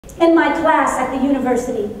In my class at the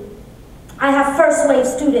university, I have first wave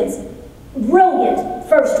students, brilliant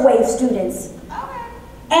first wave students.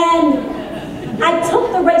 And I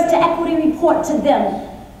took the Race to Equity report to them.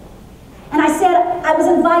 And I said, I was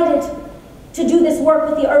invited to do this work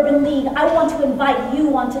with the Urban League. I want to invite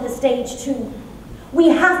you onto the stage too. We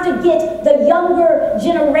have to get the younger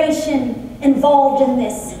generation involved in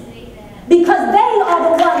this. Because they are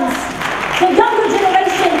the ones, the younger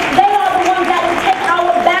generation, they are the ones that will take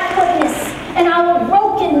our backwardness and our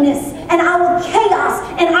brokenness and our chaos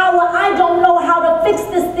and our I don't know how to fix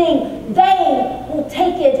this thing. They will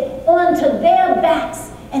take it onto their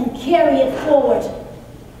backs and carry it forward.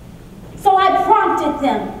 So I prompted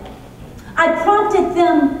them. I prompted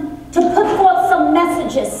them to put forth some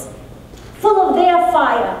messages full of their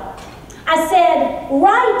fire. I said,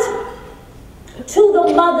 write to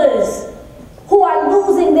the mothers who are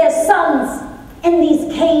losing their sons in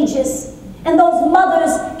these cages, and those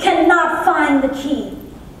mothers cannot find the key.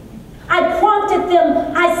 I prompted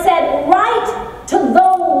them, I said, write to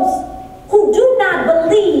those who do not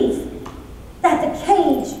believe that the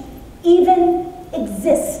cage even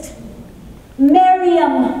exists.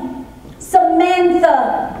 Miriam,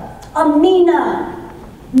 Samantha, Amina,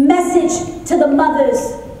 message to the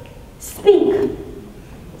mothers. Speak,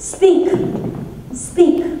 speak,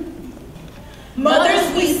 speak.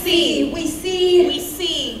 Mothers, we see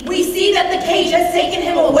that the cage has taken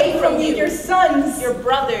him away from you. Your sons, your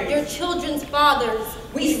brothers, your children's fathers.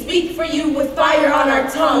 We speak for you with fire on our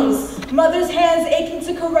tongues. Mothers' hands aching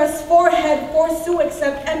to caress forehead, forced to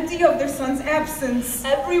accept empty of their son's absence.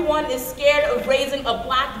 Everyone is scared of raising a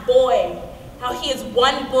black boy. How he is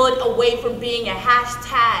one bullet away from being a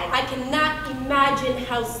hashtag. I cannot imagine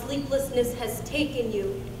how sleeplessness has taken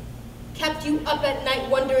you. Kept you up at night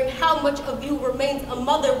wondering how much of you remains a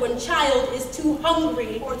mother when child is too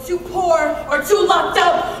hungry, or too poor, or too locked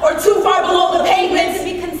up, or too far below the pavement to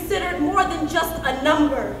be considered more than just a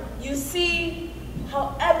number. You see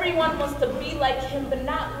how everyone wants to be like him but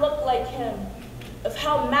not look like him, of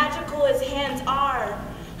how magical his hands are,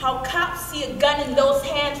 how cops see a gun in those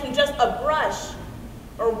hands from just a brush,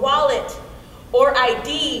 or wallet, or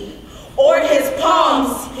ID, or his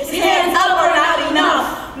palms. His hands up are not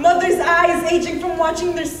enough. Mothers' eyes aging from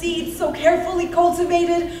watching their seeds so carefully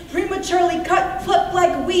cultivated, prematurely cut, plucked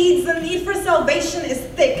like weeds. The need for salvation is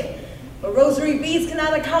thick. But rosary beads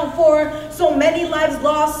cannot account for so many lives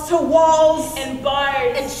lost to walls and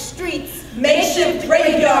bars and streets, makeshift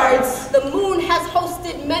graveyards. The moon has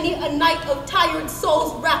hosted many a night of tired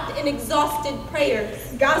souls wrapped in exhausted prayers.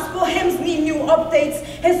 Gospel hymns need new updates.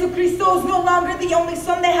 Jesucristo is no longer the only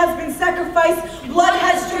son that has been sacrificed. Blood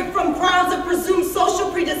has dripped from crowns of presumed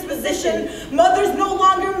social predisposition. Mothers no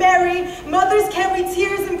longer marry. Mothers carry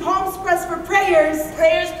tears and palms pressed for prayers.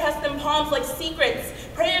 Prayers pressed in palms like secrets.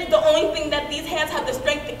 Prayers the only thing that these hands have the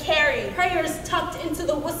strength to carry. Prayers tucked into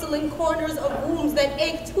the whistling corners of wombs that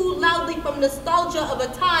ache too loudly from nostalgia of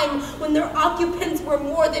a time when their occupants were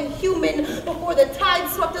more than human before the tide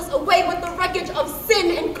swept us away with the wreckage of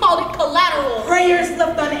sin and called it collateral. Prayers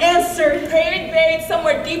left unanswered. Prayers buried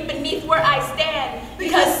somewhere deep beneath where I stand.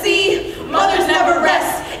 Because see, mothers never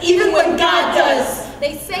rest, even when God does.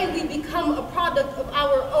 They say we become a product of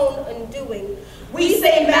our own undoing. We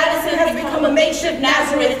say Madison has become a makeshift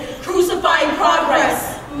Nazareth, crucifying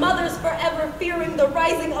progress. Mothers forever fearing the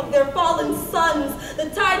rising of their fallen sons. The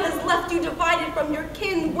tide has left you divided from your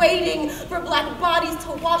kin, waiting for black bodies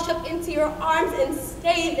to wash up into your arms and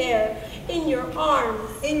stay there, in your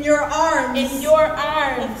arms. In your arms. In your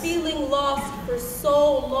arms. A feeling lost for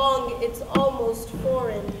so long, it's almost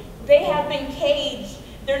foreign. They have been caged.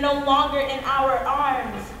 They're no longer in our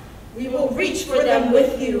arms. We will reach for them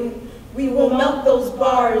with you. We will melt those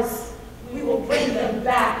bars. We will bring them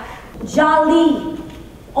back. Jali,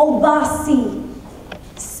 Obasi,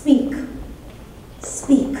 speak,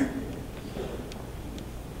 speak.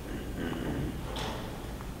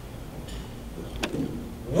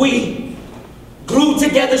 We, glued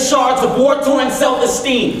together shards of war-torn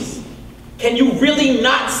self-esteems. Can you really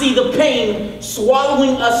not see the pain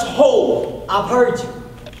swallowing us whole? I've heard you.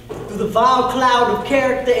 Through the vile cloud of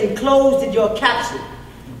character enclosed in your capsule.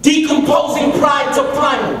 Decomposing pride to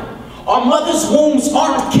primal. Our mother's wombs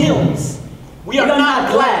aren't kilns. We are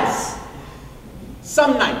not glass.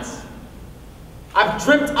 Some nights, I've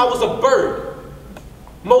dreamt I was a bird.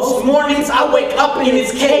 Most mornings I wake up in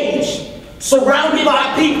its cage, surrounded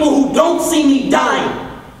by people who don't see me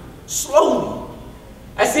dying. Slowly,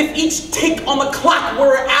 as if each tick on the clock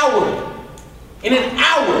were an hour. In an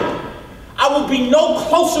hour, I will be no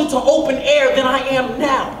closer to open air than I am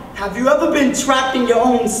now. Have you ever been trapped in your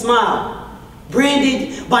own smile?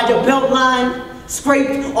 Branded by your belt line,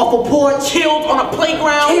 scraped off a porch, killed on a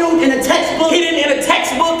playground, killed in a textbook, hidden in a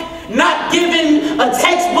textbook, not given a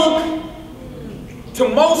textbook. To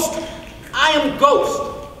most, I am ghost.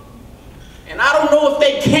 And I don't know if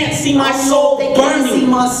they can't see my soul burning. Can't see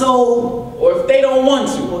my soul. Or if they don't want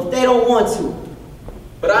to. Or if they don't want to.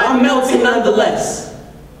 But I'm melting nonetheless.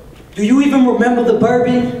 Do you even remember the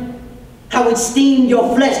bourbon? How it steamed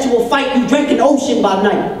your flesh to a fight you drank an ocean by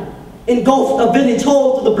night. Engulfed a village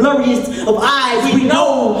hall through the blurriest of eyes. We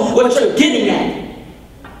know what you're getting at.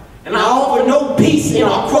 And I offer no peace in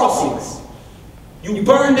our crossings. You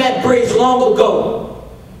burned that bridge long ago.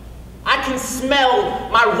 I can smell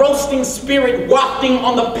my roasting spirit wafting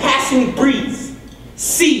on the passing breeze.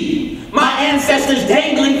 See my ancestors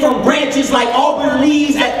dangling from branches like auburn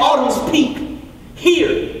leaves at autumn's peak.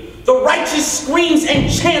 Hear the righteous screams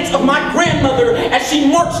and chants of my grandmother as she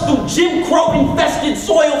marched through Jim Crow-infested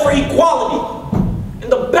soil for equality.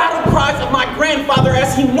 And the battle cries of my grandfather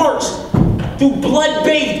as he marched through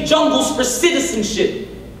blood-bathed jungles for citizenship.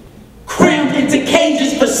 Crammed into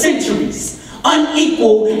cages for centuries,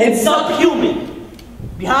 unequal and subhuman.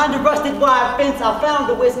 Behind the rusted wire fence, I found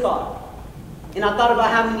the whiz card. And I thought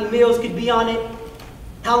about how many meals could be on it,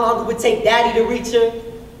 how long it would take Daddy to reach her,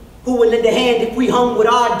 who would lend a hand if we hung with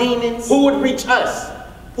our demons. Who would reach us?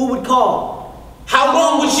 Who would call? How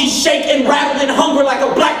long would she shake and rattle in hunger like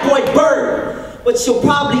a black boy bird? But she'll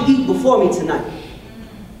probably eat before me tonight.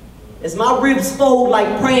 As my ribs fold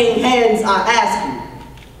like praying hands, I ask you.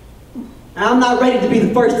 And I'm not ready to be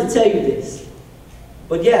the first to tell you this.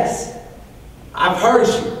 But yes, I've heard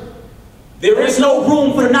you. There is no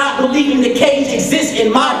room for not believing the cage exists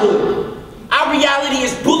in my hood. Our reality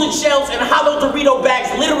is bullet shells and hollow Dorito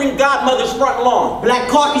bags littering Godmother's front lawn. Black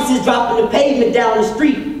carcasses dropping the pavement down the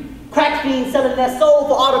street. Crack fiends selling their soul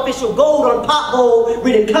for artificial gold on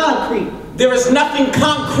pothole-ridden concrete. There is nothing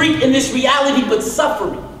concrete in this reality but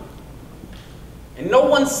suffering. And no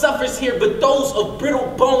one suffers here but those of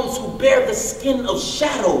brittle bones who bear the skin of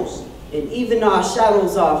shadows. And even our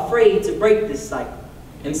shadows are afraid to break this cycle.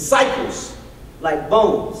 And cycles, like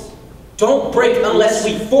bones, don't break unless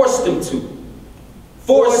we force them to.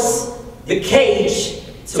 Force the cage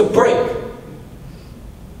to break.